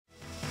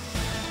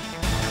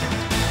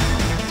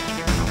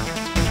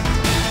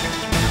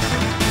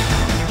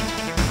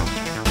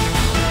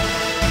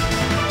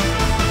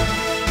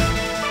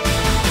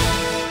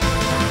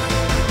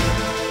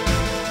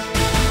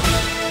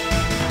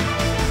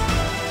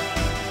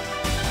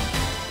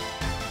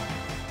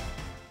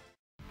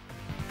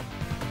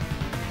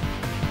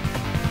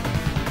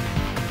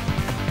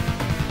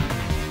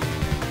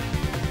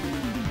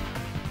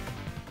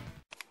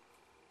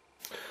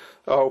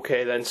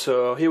Okay then,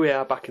 so here we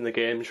are back in the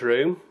games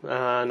room,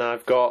 and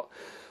I've got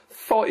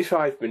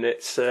 45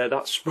 minutes,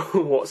 that's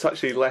what's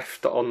actually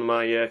left on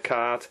my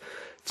card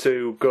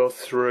to go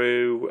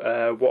through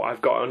what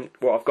I've got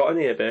on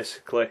here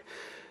basically.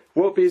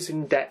 Won't be as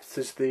in depth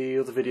as the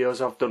other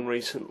videos I've done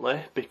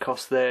recently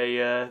because they,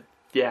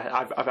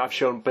 yeah, I've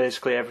shown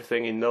basically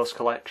everything in those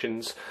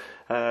collections,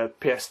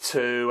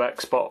 PS2,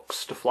 Xbox,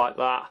 stuff like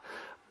that.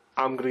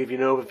 I'm going to give you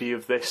an overview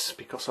of this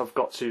because I've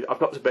got to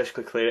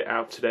basically clear it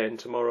out today and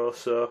tomorrow,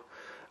 so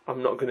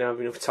I'm not going to have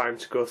enough time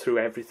to go through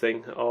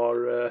everything,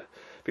 or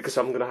because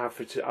I'll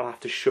have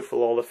to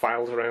shuffle all the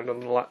files around on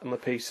the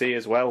PC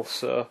as well.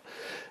 So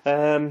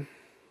the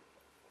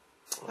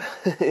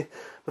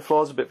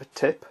floor's a bit of a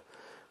tip.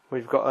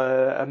 We've got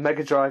a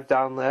Mega Drive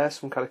down there,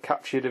 some kind of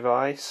capture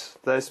device.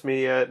 There's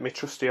me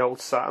trusty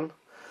old Saturn,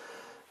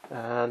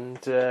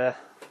 and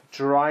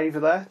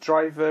driver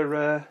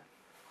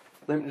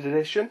limited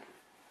edition.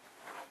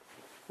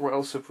 What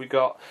else have we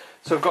got?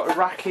 So I've got a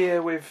rack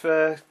here with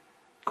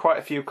quite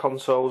a few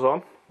consoles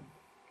on.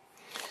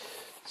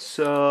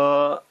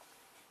 So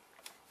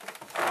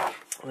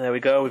there we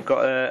go. We've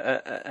got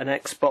an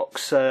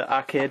Xbox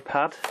arcade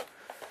pad.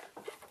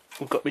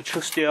 We've got my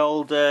trusty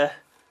old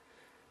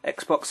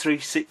Xbox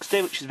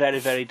 360, which is very,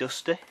 very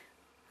dusty.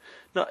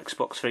 Not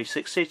Xbox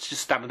 360, it's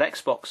just standard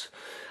Xbox.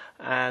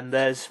 And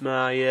there's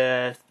my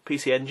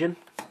PC Engine,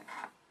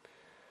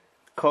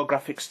 Core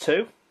Graphics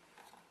 2.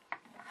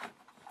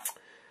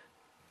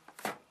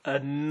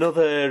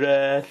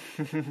 Another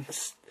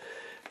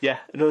yeah,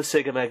 another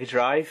Sega Mega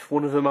Drive.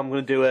 One of them I'm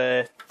going to do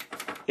a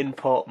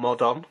import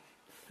mod on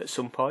at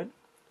some point.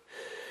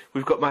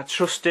 We've got my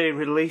trusty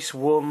Release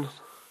 1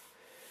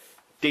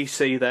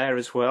 DC there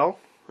as well,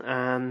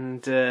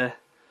 and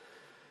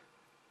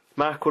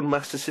Mark 1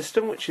 Master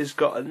System, which has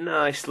got a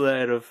nice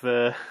layer of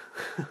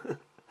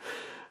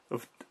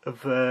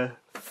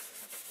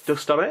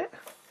dust on it,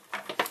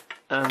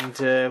 and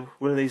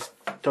one of these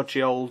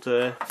dodgy old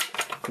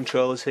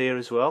controllers here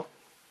as well.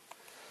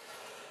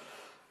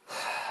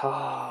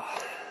 Oh,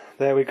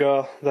 there we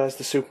go. There's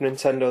the Super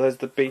Nintendo. There's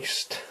the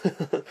beast.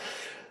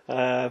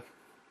 Yeah,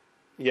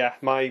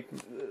 my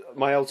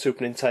old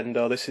Super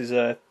Nintendo. This is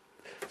a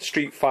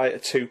Street Fighter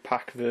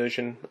 2-pack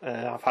version.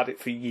 I've had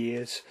it for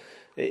years.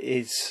 It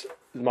is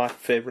my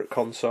favourite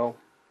console.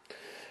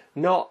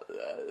 Not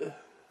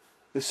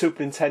the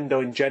Super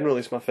Nintendo in general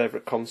is my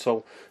favourite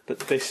console, but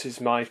this is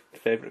my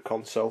favourite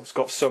console. It's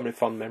got so many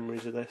fond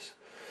memories of this.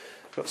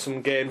 Got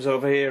some games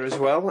over here as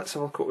well. Let's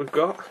have a look what we've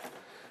got.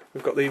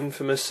 We've got the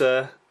infamous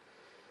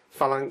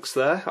Phalanx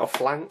there, or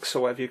Flanks,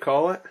 or whatever you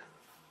call it.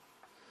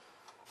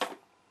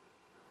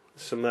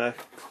 Some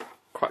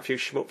quite a few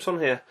shmups on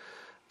here.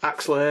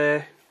 Axel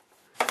A,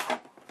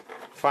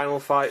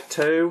 Final Fight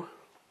 2,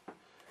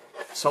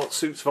 Salt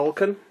Suits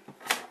Vulcan.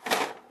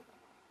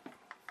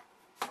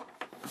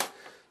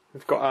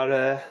 We've got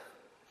our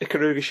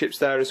Ikaruga ships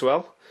there as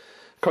well.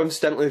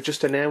 Coincidentally, they've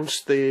just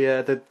announced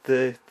the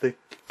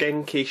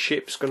Genki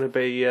ship's going to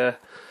be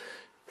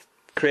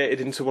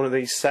created into one of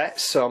these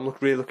sets, so I'm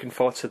really looking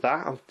forward to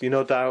that. You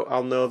no doubt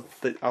I'll know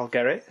that I'll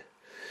get it.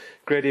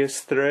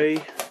 Gradius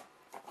 3,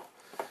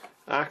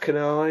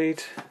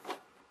 Arkanoid,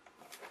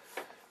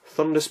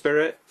 Thunder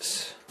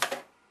Spirits,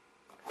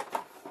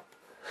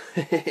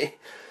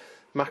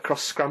 Macross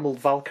Scrambled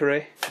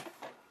Valkyrie,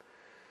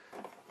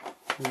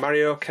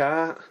 Mario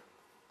Kart,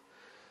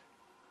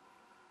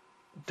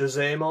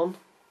 Dozaemon.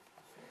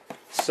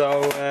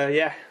 So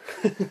yeah,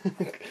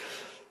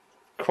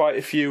 quite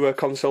a few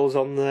consoles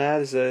on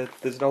there. There's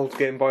an old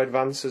Game Boy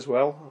Advance as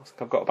well. I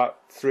think I've got about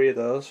 3 of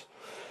those.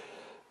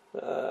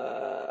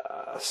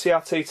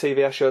 CRT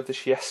TV, I showed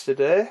this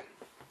yesterday.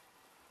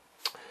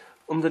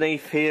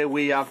 Underneath here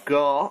we have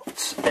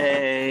got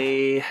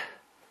a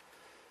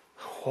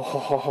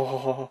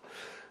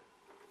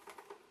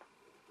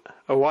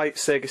white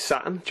Sega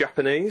Saturn,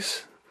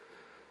 Japanese.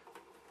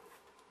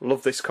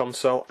 Love this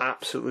console,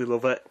 absolutely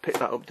love it. Picked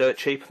that up dirt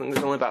cheap. I think it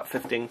was only about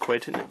 15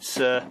 quid, and it's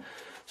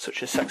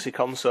such a sexy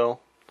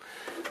console.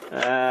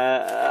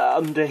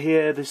 Under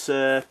here there's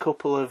a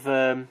couple of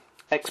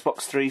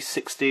Xbox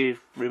 360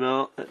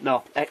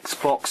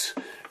 Xbox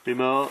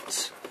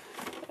remotes,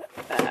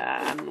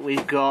 and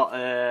we've got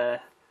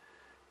a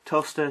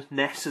toaster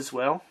NES as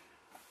well.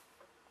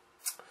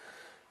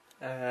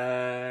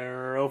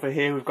 Over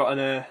here we've got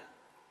an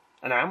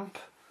amp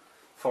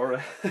for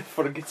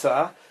for a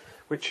guitar,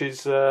 which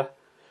is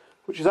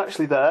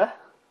actually there.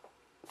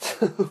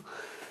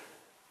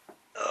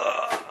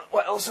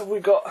 What else have we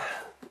got? I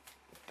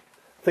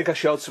think I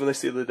showed some of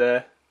this the other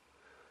day.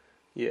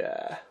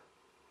 Yeah.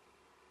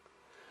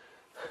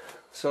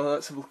 So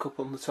let's have a look up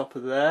on the top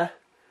of there.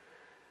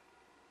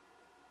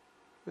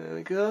 There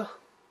we go.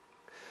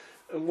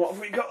 And what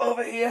have we got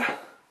over here?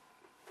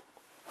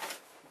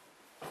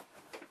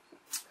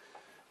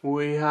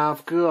 We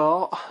have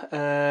got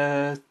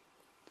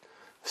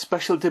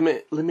special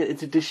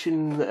limited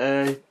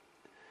edition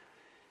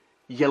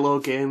yellow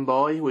Game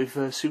Boy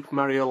with Super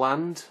Mario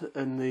Land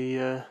and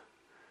the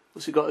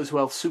What's it got as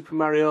well? Super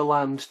Mario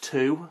Land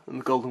 2 and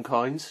the Golden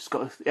Coins.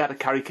 It had a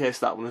carry case,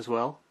 that one as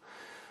well.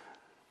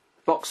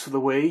 Box for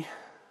the Wii.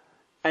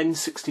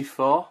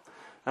 N64.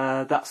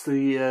 That's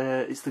the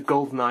it's the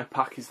GoldenEye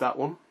pack. Is that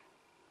one?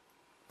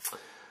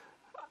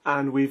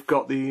 And we've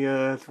got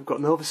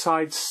an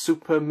oversized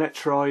Super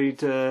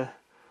Metroid.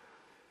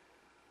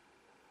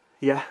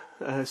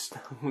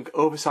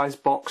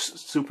 Oversized box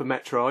Super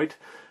Metroid.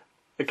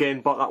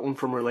 Again, bought that one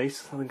from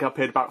release. I think I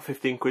paid about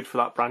 15 quid for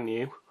that, brand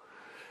new.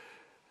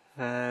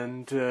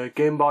 And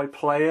Game Boy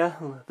Player.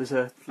 There's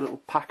a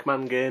little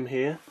Pac-Man game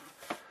here.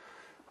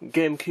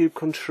 GameCube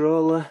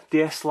controller,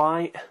 DS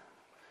Lite,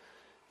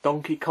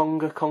 Donkey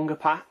Konga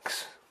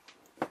packs.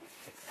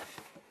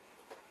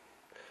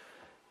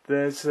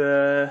 There's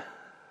there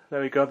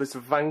we go. There's a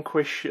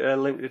Vanquish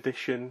limited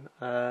edition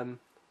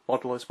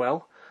model as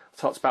well. I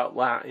talked about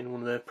that in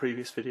one of the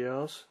previous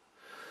videos.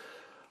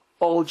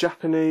 All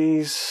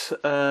Japanese.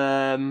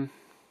 There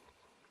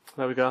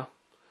we go.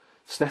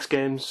 SNES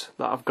games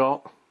that I've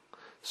got.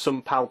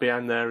 Some PAL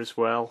behind there as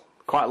well.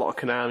 Quite a lot of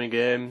Konami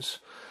games.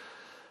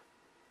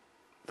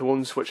 The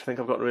ones which I think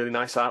I've got really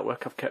nice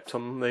artwork I've kept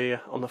on the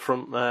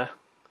front there.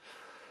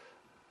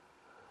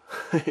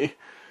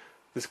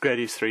 There's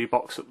Grady's 3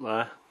 box up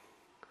there.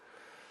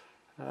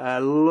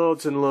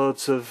 Loads and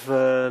loads of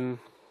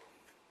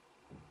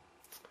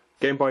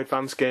Game Boy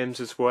Advance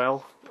games as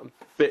well. A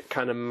bit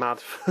kind of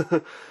mad.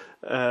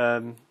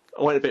 I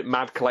went a bit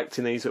mad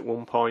collecting these at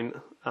one point.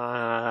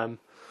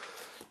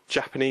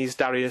 Japanese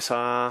Darius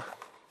R.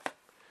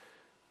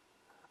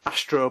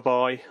 Astro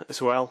Boy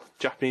as well,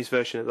 Japanese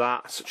version of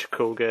that, such a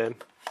cool game.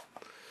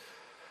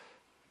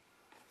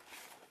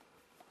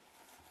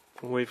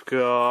 We've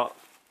got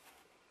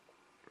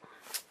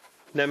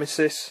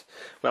Nemesis.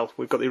 Well,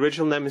 we've got the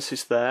original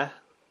Nemesis there,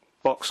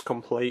 box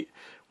complete.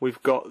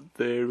 We've got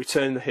the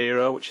Return of the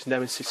Hero, which is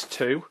Nemesis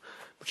 2,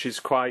 which is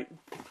quite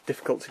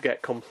difficult to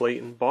get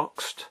complete and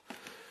boxed.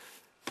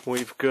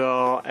 We've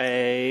got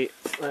there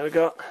we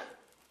go.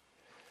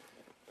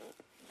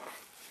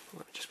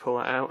 Let me just pull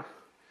that out.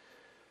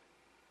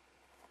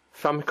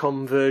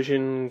 Famicom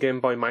version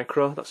Game Boy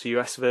Micro, that's the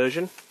US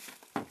version.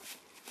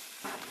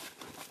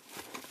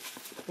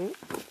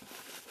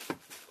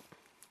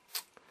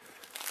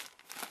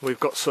 We've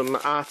got some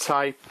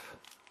R-Type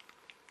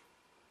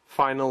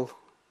final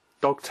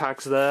dog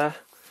tags there.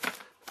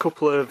 A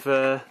couple of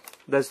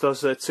there's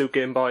those 2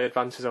 Game Boy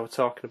Advances I was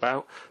talking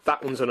about.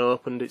 That one's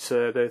unopened. It's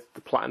the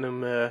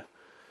platinum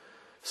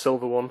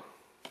silver one.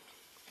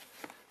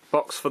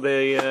 Box for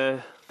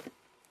the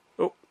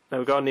oh, there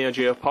we go, Neo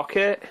Geo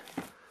Pocket.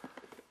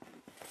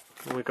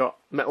 And we've got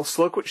Metal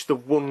Slug, which is the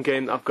one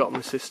game that I've got on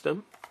the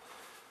system.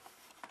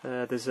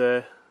 There's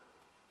a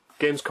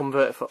games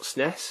converter for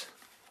SNES.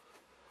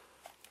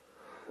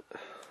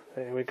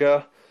 There we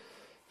go.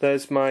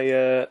 There's my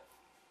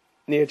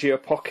Neo Geo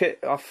Pocket.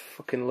 I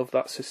fucking love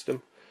that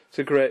system. It's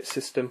a great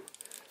system.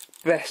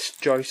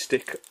 Best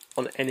joystick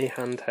on any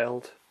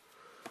handheld.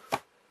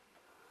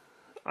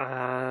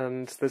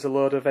 And there's a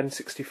load of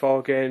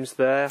N64 games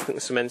there. I think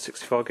there's some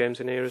N64 games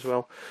in here as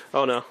well.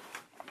 Oh no.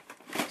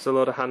 There's a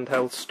load of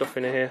handheld stuff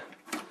in here.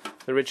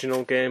 The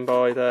original Game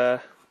Boy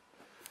there.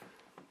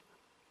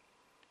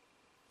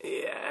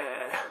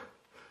 Yeah.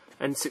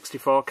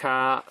 N64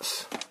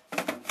 carts.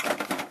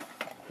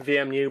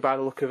 VMU by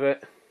the look of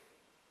it.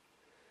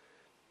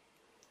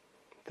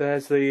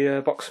 There's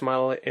the Box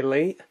Smile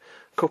Elite.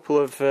 A couple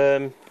of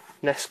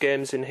NES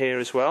games in here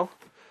as well.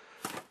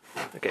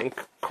 They're getting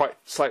quite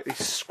slightly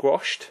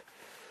squashed.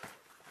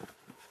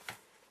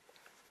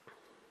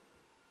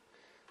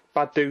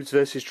 Bad Dudes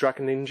vs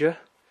Dragon Ninja,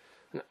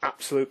 an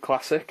absolute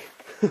classic.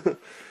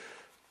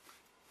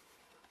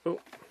 Oh.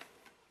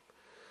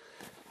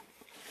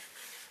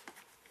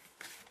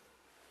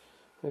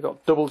 We've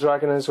got Double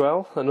Dragon as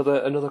well,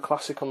 another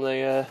classic on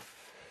the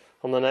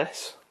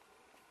NES.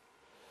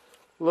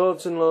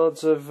 Loads and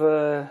loads of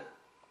there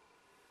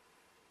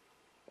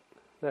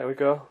we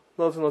go.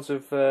 Loads and loads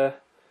of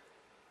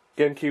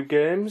GameCube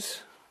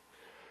games.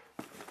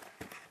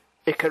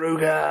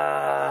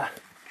 Ikaruga,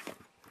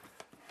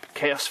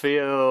 Chaos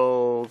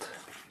Field,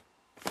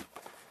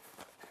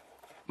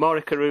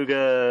 more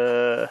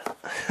Ikaruga,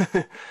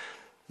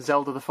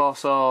 Zelda the Four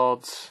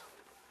Swords.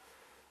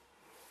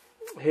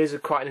 Here's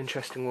quite an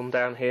interesting one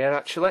down here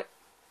actually,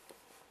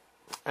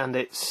 and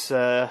it's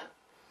there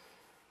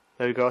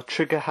we go,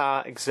 Trigger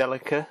Heart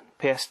Exelica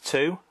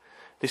PS2.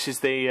 This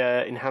is the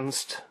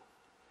enhanced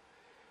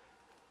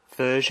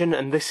version,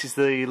 and this is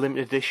the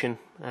limited edition.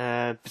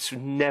 It's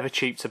never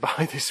cheap to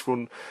buy this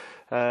one.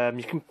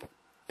 You can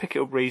pick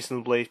it up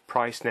reasonably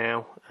priced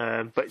now,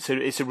 but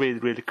it's a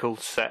really cool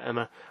set. I'm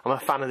a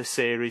fan of the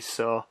series,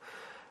 so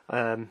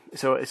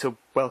it's a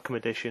welcome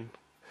addition.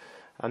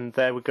 And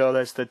there we go.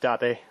 There's the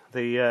daddy,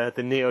 the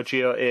Neo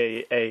Geo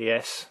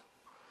AES,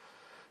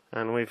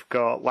 and we've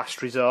got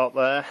Last Resort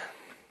there.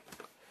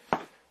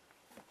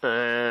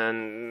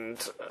 And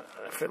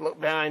if we look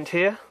behind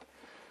here,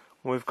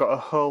 we've got a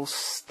whole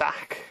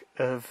stack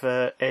of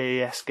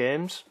AES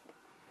games.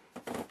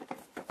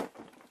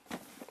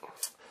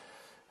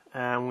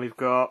 and we've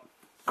got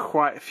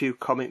quite a few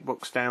comic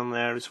books down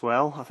there as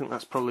well. I think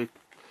that's probably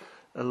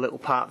a little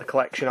part of the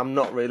collection. I'm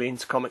not really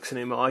into comics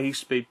anymore. I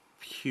used to be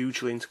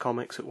hugely into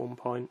comics at one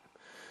point.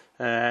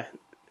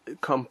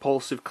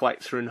 Compulsive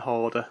collector and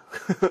hoarder.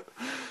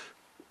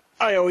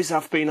 I always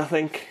have been, I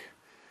think.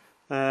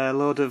 A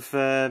load of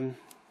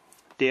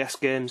DS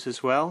games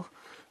as well.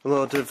 A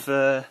load of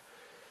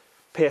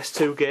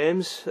PS2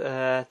 games.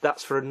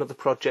 That's for another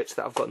project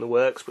that I've got in the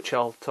works, which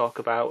I'll talk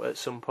about at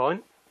some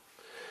point.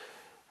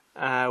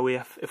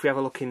 If we have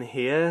a look in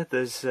here,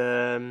 there's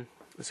a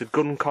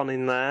gun con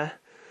in there.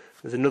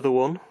 There's another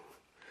one.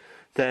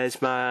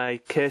 There's my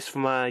case for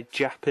my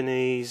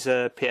Japanese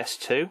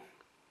PS2.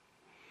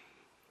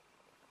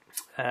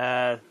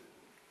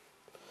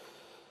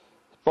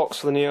 Box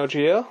for the Neo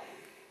Geo.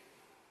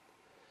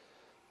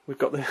 We've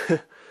got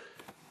the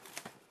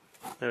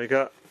there we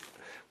go.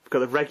 We've got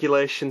the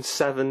Regulation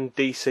 7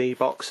 DC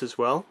box as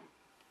well.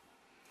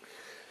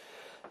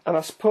 And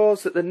I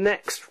suppose that the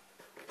next,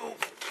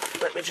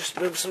 let me just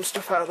move some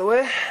stuff out of the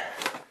way.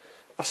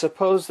 I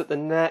suppose that the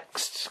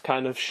next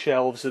kind of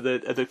shelves are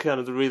the kind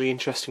of the really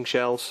interesting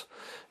shelves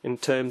in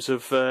terms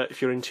of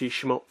if you're into your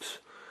shmups.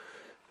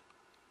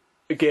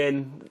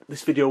 Again,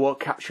 this video won't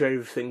capture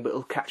everything, but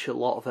it'll capture a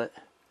lot of it.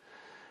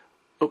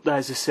 Up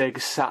there's a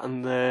Sega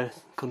Saturn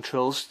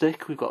control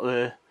stick. We've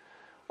got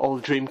all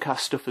the Dreamcast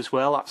stuff as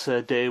well. That's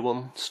day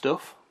one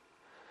stuff.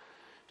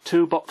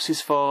 2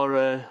 boxes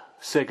for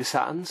Sega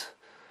Saturns.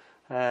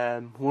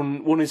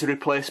 One is a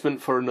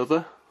replacement for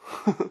another.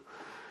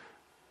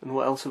 And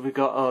what else have we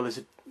got? Oh, there's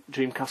a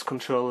Dreamcast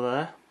controller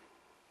there.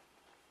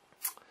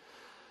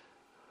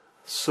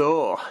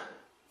 So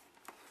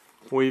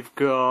we've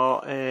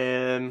got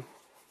there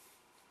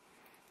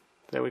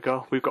we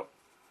go. We've got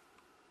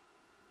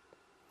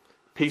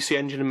PC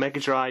Engine and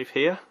Mega Drive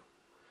here.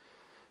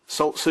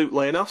 Salt Suit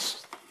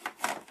Lenos.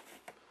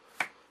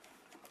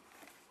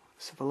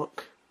 Let's have a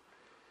look.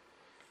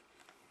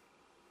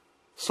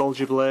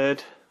 Soldier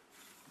Blade.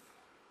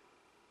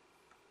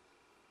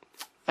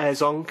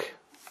 Airzonk.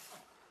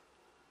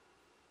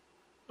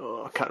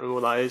 Oh, I can't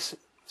remember what that is.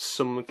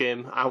 Some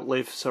game.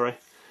 Outlive, sorry.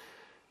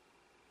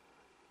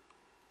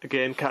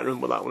 Again, can't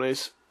remember what that one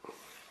is.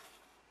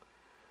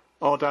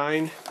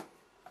 Ordine.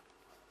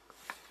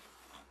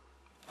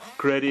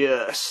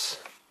 Gradius.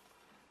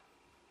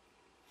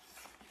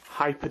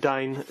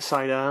 Hyperdyne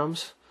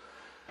sidearms.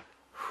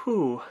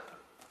 Whew.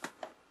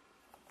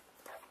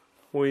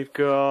 We've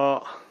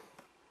got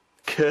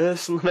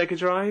Curse on the Mega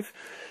Drive.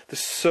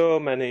 There's so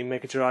many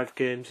Mega Drive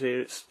games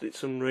here,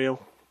 it's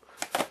unreal.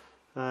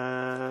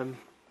 There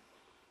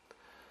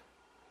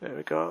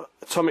we go.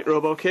 Atomic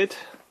Robo Kid.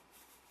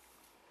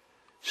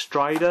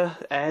 Strider,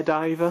 Air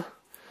Diver.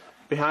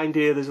 Behind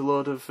here there's a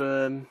load of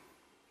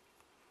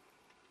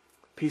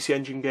PC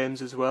Engine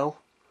games as well.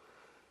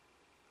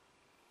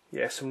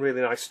 Yeah, some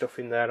really nice stuff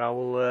in there.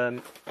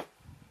 I'll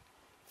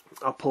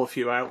pull a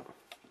few out.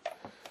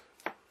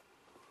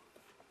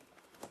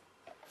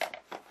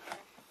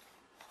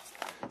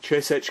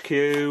 Chase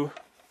HQ.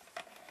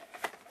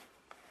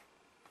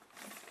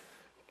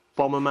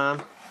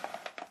 Bomberman.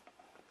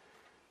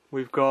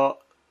 We've got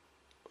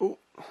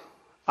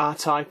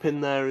R-Type in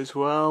there as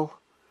well.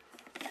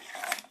 A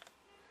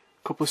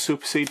couple of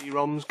Super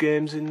CD-ROMs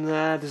games in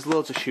there. There's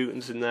loads of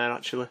shootings in there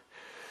actually.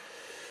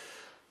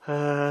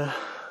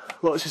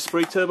 Lots of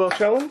Spree Turbo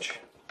Challenge.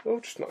 Oh,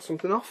 just knocked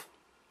something off.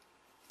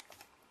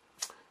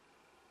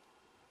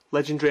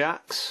 Legendary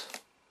Axe.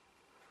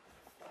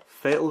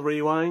 Fatal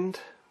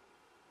Rewind.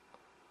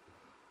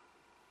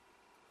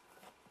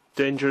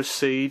 Dangerous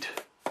Seed.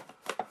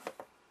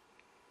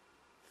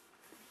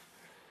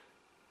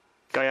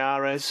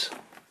 Gaiares.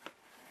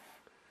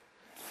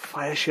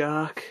 Fire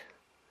Shark.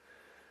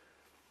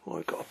 What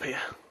have we got up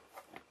here?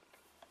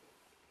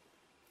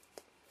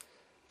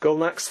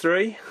 Golden Axe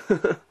 3.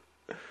 I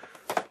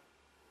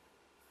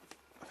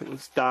think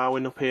there's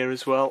Darwin up here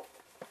as well.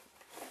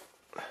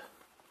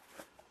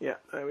 Yeah,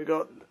 there we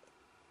go.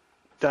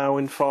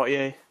 Darwin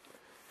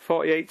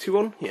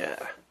 4821. Yeah.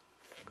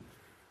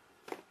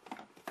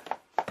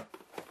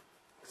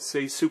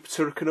 See Super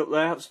Turrican up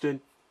there. That's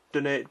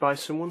donated by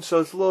someone. So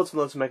there's loads and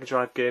loads of Mega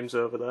Drive games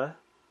over there.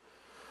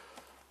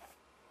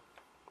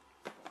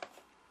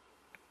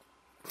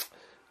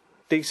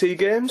 DC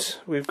games.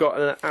 We've got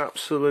an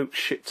absolute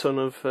shit ton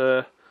of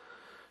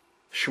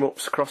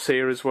shmups across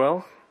here as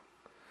well.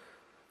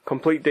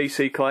 Complete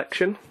DC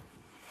collection.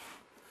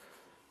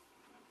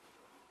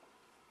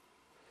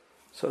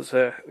 So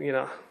there's you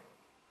know,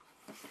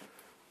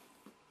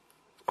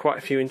 quite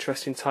a few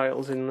interesting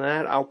titles in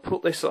there. I'll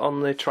put this on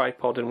the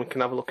tripod and we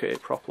can have a look at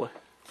it properly.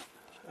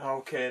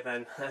 Okay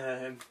then,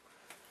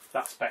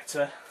 that's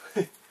better.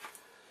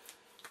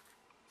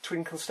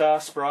 Twinkle Star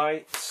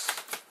Sprites.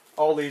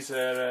 All these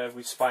are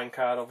with spine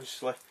card,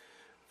 obviously.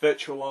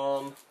 Virtual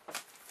On.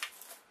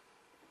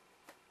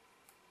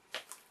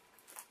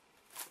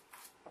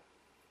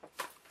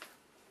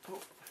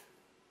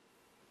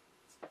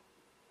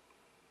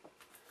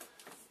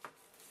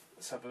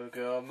 Let's have a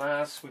go.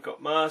 Mars. We've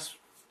got Mars.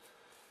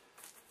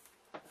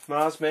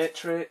 Mars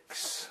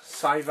Matrix.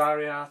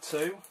 Saivari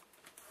R2,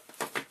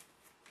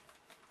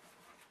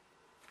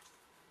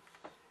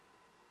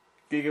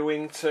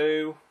 Gigawing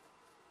 2,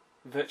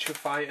 Virtua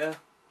Fighter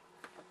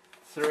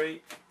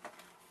 3,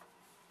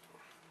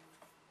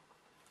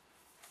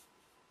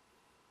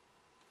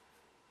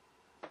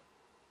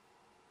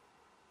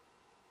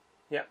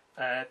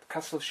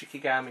 Castle of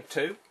Shikigami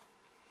 2,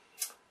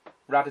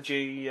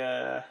 Radigy,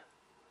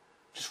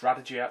 just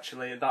Radigy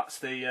actually, that's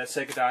the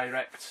Sega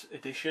Direct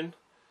edition,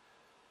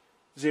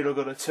 Zero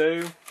Gunner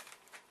 2,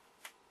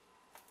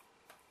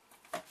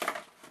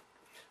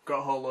 got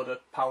a whole load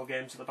of PAL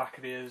games at the back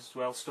of here as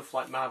well, stuff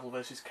like Marvel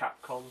vs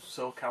Capcom,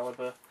 Soul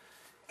Calibur,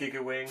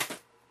 Gigawing,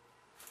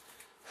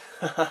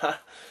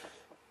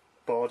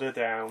 Border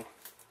Down,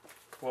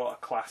 what a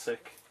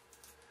classic,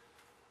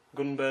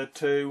 Gunbird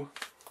 2,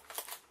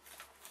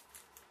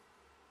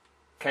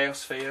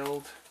 Chaos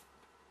Field,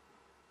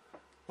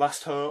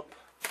 Last Hope,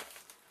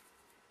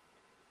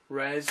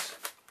 Rez,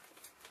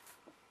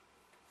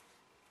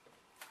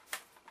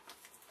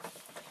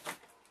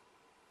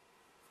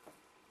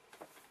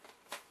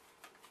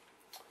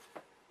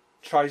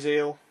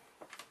 Trizeal,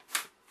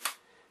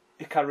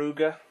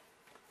 Ikaruga,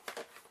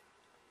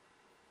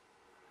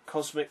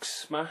 Cosmic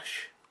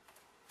Smash.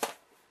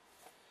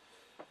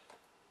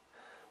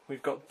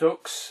 We've got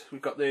Ducks,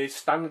 we've got the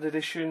standard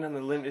edition and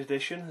the limited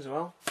edition as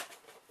well.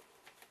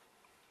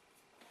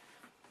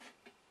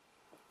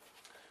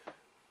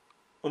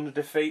 Under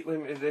Defeat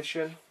limited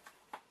edition.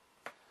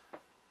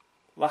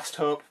 Last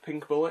Hope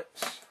Pink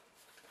Bullets.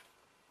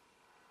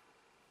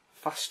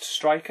 Fast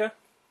Striker.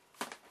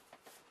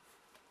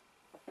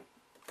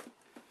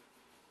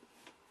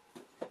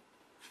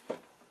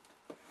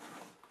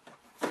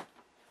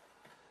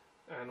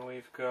 And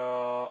we've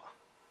got,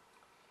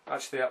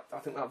 actually I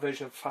think that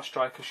version of Fast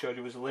Striker showed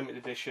you was a limited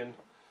edition,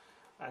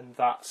 and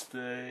that's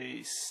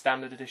the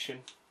standard edition.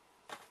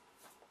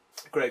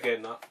 Great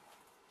game that.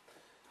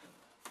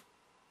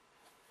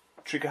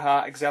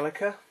 Triggerheart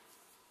Exelica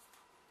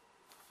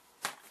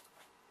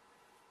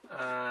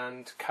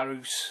and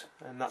Carouse,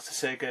 and that's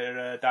the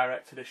Sega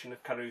Direct edition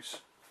of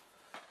Carouse.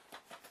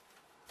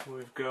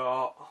 We've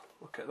got,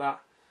 look at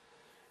that,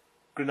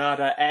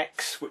 Granada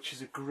X, which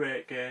is a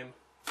great game,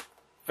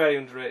 very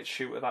underrated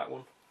shooter that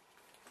one.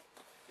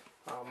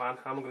 Oh man,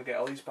 I'm going to get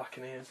all these back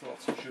in here, there's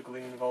lots of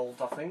juggling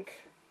involved I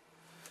think.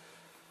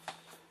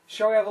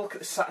 Shall we have a look at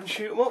the Saturn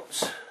shoot 'em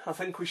ups? I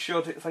think we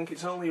should, I think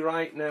it's only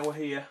right now we're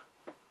here.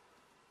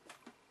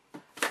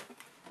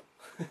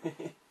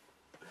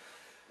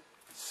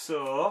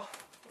 So,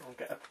 I'll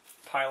get a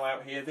pile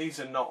out here. These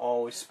are not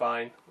always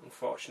spine,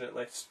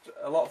 unfortunately.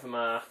 A lot of them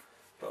are,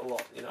 but a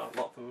lot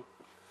of them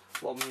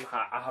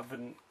I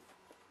haven't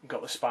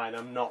got the spine.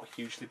 I'm not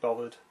hugely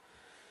bothered.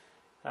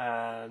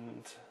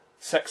 And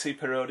Sexy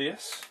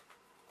Parodius.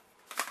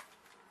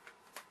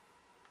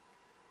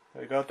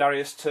 There we go.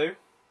 Darius 2.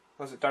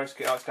 Was it Darius?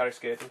 Oh, it's Darius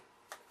Gaiden.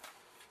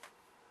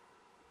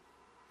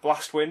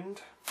 Blastwind.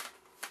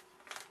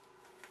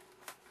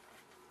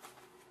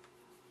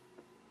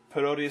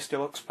 Parodius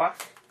Deluxe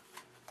Pack,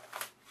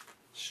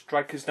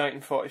 Strikers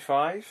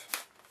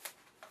 1945,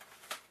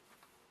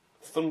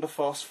 Thunder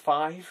Force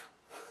 5,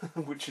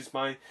 which is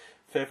my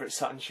favourite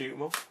Saturn shoot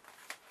 'em up,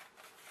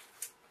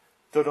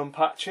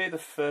 Dodonpachi, the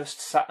first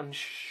Saturn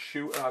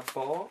shooter I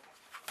bought,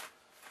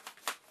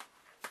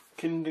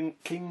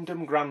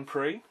 Kingdom Grand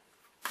Prix,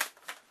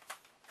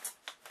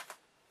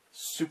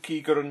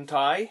 Suki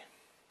Guruntai,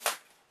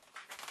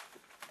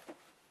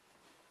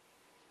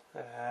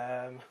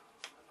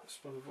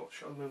 what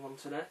should I move on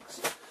to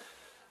next?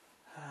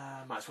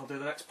 Might as well do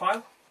the next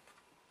pile.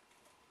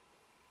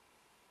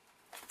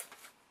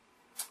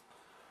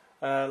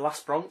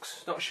 Last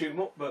Bronx, not a shoot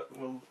 'em up, but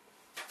we'll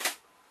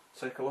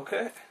take a look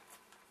at it.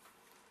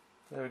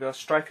 There we go,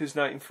 Strikers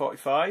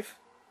 1945.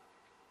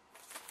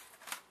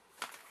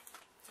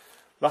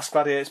 Last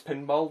Gladiators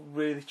Pinball,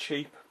 really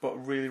cheap but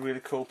really, really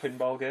cool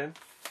pinball game.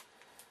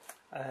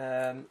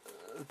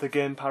 The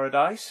Game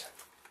Paradise.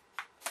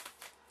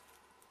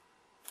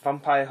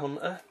 Vampire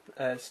Hunter,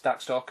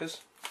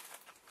 Darkstalkers.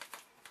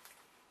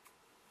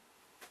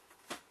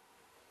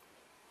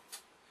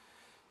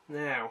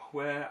 Now,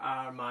 where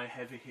are my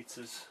heavy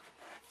hitters?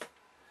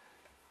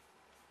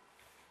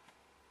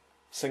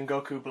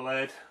 Sengoku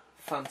Blade,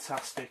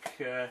 fantastic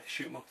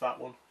shoot 'em up that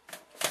one.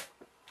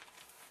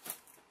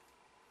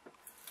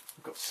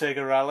 We've got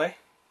Sega Rally.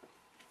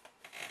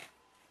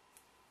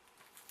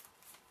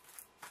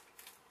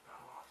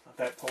 Oh, I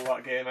better pull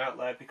that game out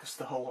there because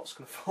the whole lot's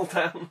going to fall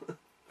down.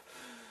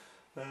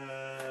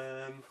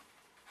 There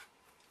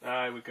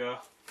we go.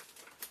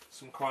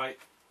 Some quite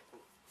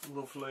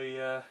lovely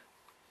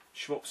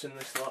shmups in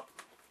this lot.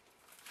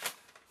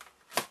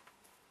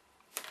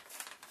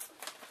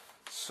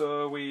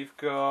 So we've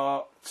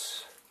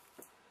got,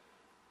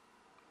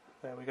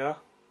 there we go,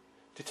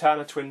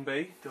 Titana Twin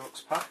B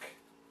Deluxe Pack.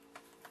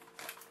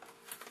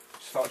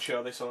 Just thought I'd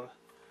show this on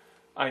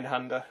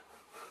Einhander.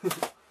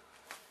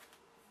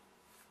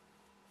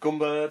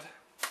 Gunbird.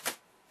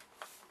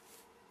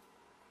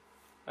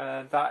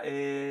 That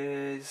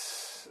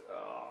is,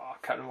 oh, I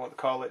can't remember what to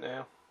call it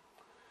now.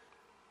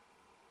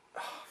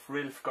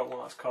 really forgot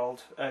what that's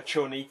called.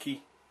 Choniki,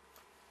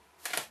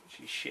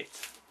 which is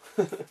shit.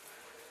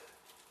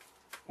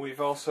 We've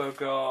also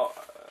got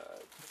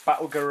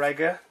Battle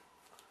Garega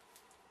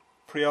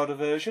pre-order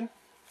version.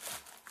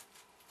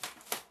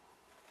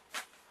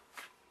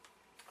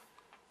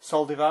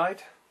 Soul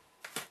Divide.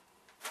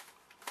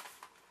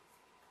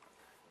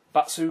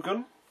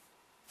 Batsugun.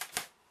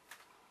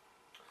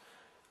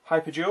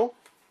 Hyperduel.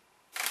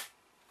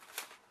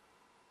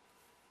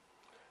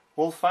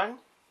 Wolfang.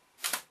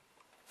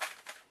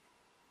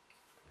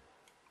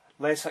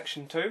 Layer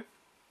Section 2.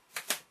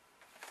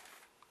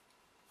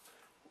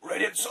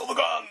 Radiant Silver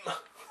Gun!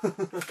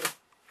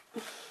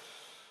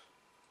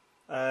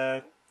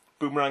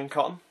 Boomerang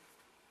Cotton.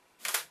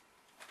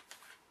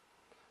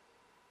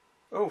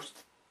 Oh,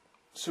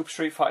 Super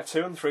Street Fighter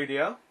 2 and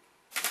 3DR.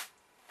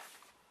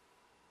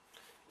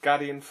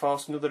 Guardian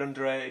Force, another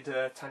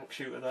underrated tank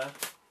shooter there.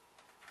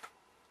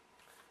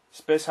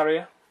 Space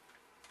Harrier.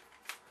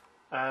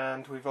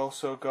 And we've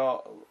also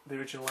got the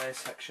original A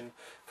section.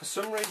 For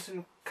some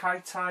reason,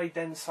 Kaitai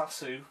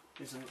Densasu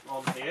isn't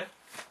on here,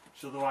 which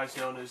is otherwise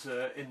known as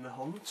In the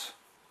Hunt.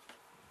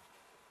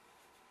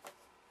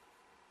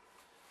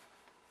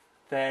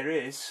 There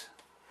is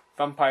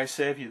Vampire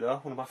Saviour though,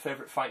 one of my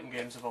favourite fighting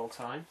games of all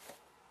time.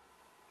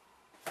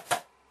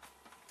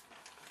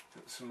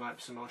 Might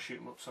be some more shoot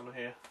 'em ups on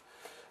here.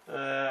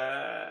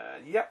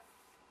 Yep.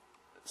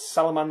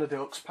 Salamander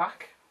Deluxe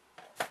Pack.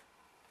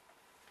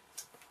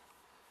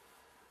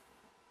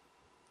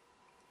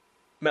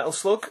 Metal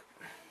Slug.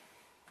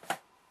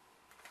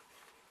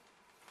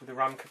 With the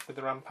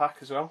RAM pack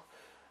as well.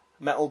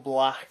 Metal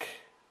Black.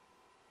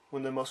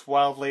 One of the most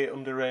wildly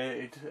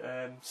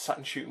underrated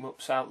Saturn shoot 'em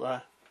ups out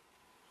there.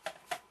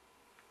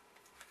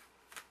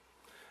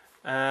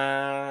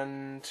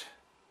 And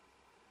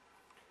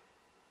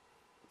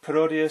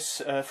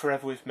Parodius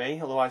Forever With Me,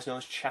 otherwise known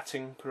as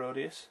Chatting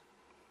Parodius.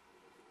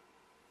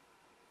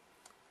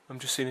 I'm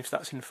just seeing if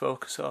that's in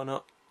focus or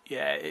not.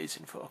 Yeah, it is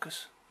in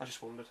focus. I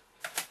just wondered.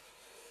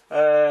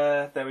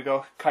 There we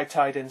go.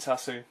 Kaitai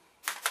Densasu.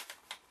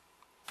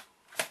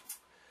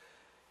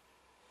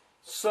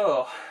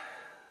 So,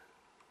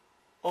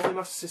 all the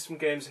Master System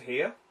games are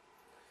here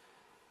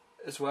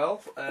as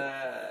well.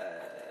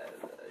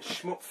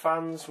 Shmup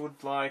fans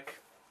would like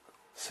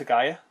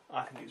Sagaya.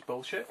 I think it's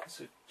bullshit.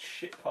 It's a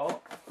shit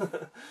port.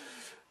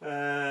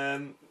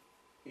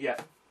 Yeah.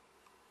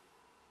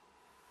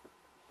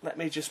 Let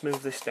me just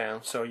move this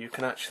down so you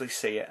can actually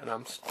see it, and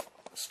I'm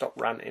stop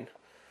ranting.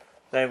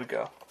 There we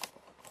go.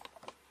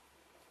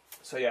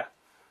 So yeah,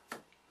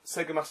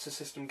 Sega Master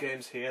System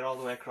games here, all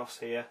the way across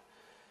here.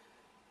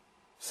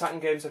 Saturn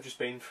games I've just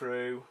been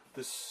through.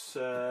 There's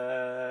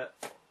some.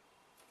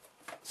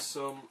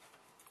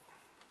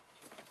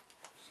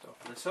 Just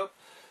open this up.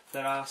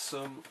 There are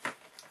some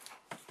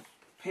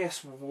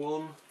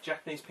PS1,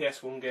 Japanese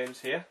PS1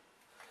 games here.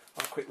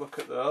 I'll have a quick look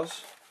at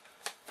those.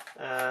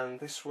 And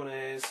this one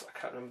is, I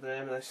can't remember the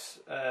name of this,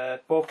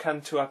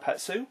 Bokan to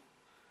Apetsu.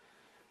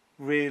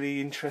 Really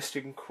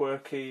interesting,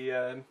 quirky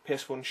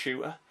PS1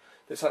 shooter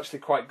that's actually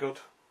quite good.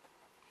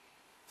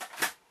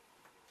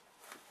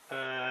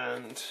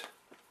 And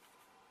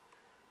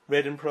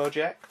Raiden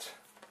Project.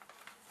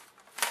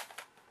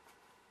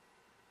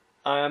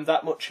 I am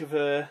that much of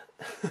a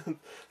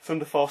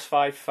Thunder Force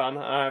 5 fan,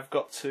 I've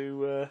got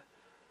to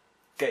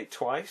get it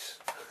twice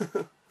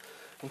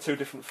in 2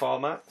 different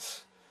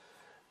formats.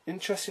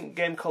 Interesting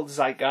game called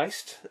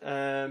Zeitgeist.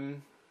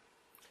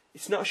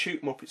 It's not a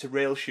shoot 'em up, it's a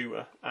rail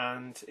shooter,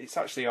 and it's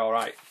actually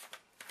alright.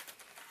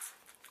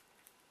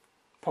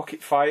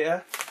 Pocket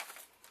Fighter.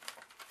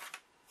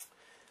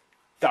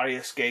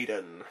 Darius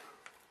Gaiden.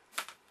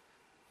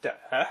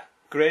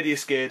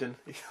 Gradius Gaiden.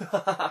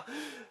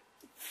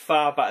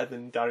 Far better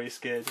than Darius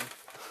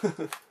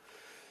Gaiden.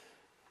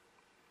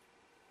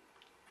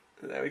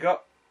 There we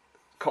go.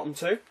 Cotton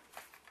 2.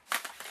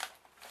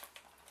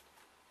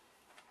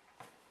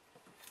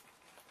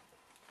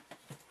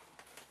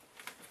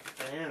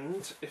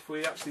 And if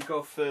we actually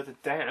go further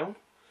down,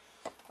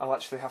 I'll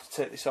actually have to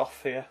take this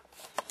off here.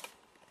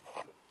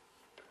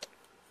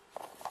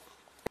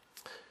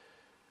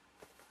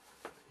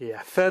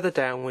 Yeah, further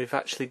down we've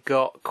actually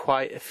got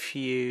quite a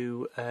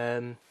few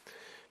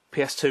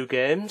PS2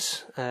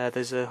 games.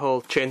 There's a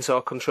whole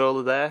chainsaw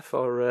controller there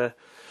for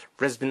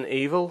Resident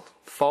Evil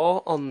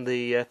 4 on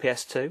the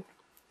PS2.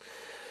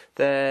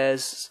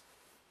 There's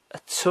a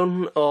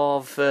ton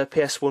of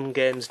PS1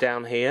 games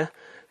down here.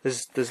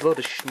 There's a load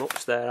of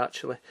shmups there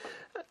actually.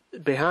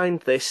 Behind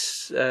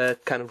this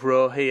kind of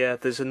row here,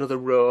 there's another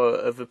row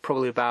of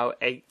probably about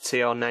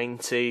 80 or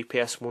 90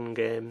 PS1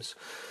 games.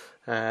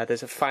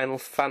 There's a Final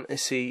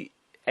Fantasy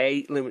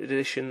VIII limited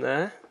edition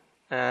there,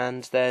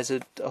 and there's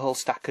a whole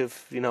stack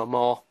of, you know,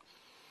 more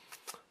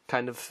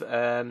kind of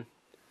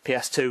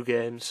PS2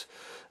 games.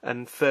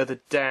 And further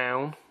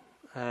down,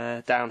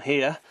 down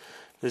here,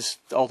 there's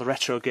all the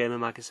retro gamer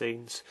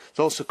magazines.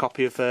 There's also a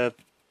copy of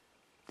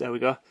there we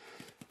go,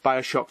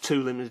 Bioshock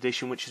 2 limited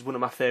edition, which is one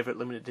of my favourite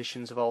limited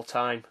editions of all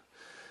time.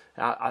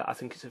 I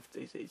think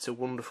it's a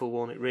wonderful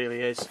one. It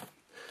really is.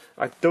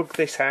 I dug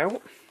this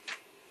out.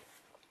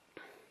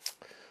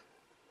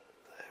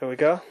 Here we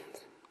go.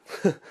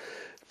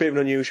 Bit of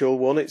an unusual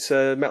one. It's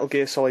a Metal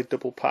Gear Solid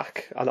double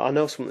pack. I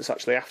know something that's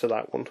actually after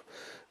that one,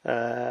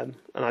 and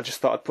I just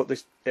thought I'd put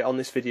it on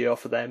this video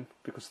for them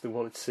because they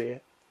wanted to see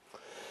it.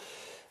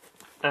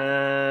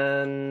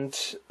 And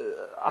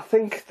I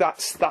think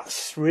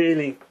that's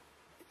really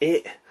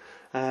it.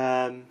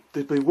 There'll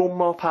be one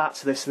more part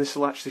to this, and this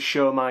will actually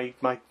show my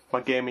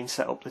gaming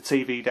setup, the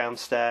TV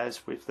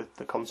downstairs with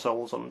the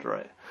consoles under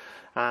it,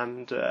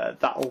 and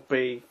that'll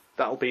be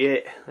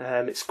it.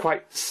 It's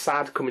quite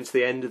sad coming to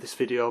the end of this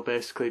video,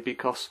 basically,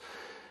 because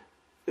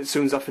as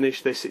soon as I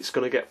finish this, it's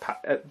going to get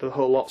the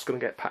whole lot's going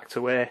to get packed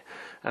away.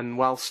 And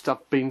whilst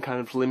I've been kind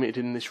of limited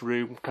in this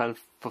room, kind of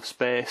for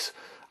space,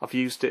 I've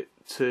used it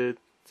to,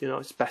 you know,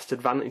 its best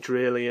advantage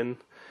really. And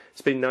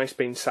it's been nice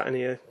being sat in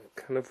here,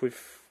 kind of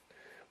with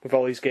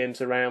all these games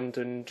around,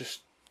 and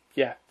just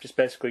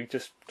basically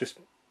just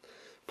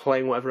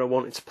playing whatever I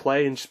wanted to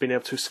play, and just being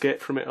able to escape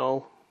from it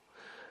all.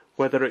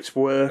 Whether it's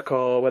work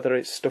or whether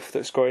it's stuff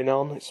that's going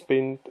on, it's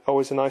been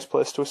always a nice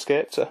place to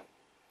escape to.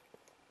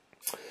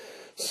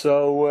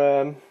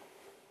 So,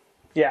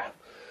 yeah.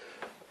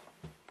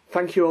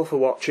 Thank you all for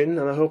watching,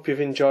 and I hope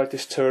you've enjoyed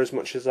this tour as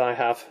much as I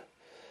have.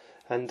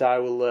 And I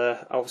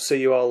will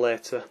see you all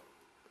later.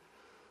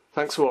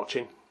 Thanks for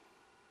watching.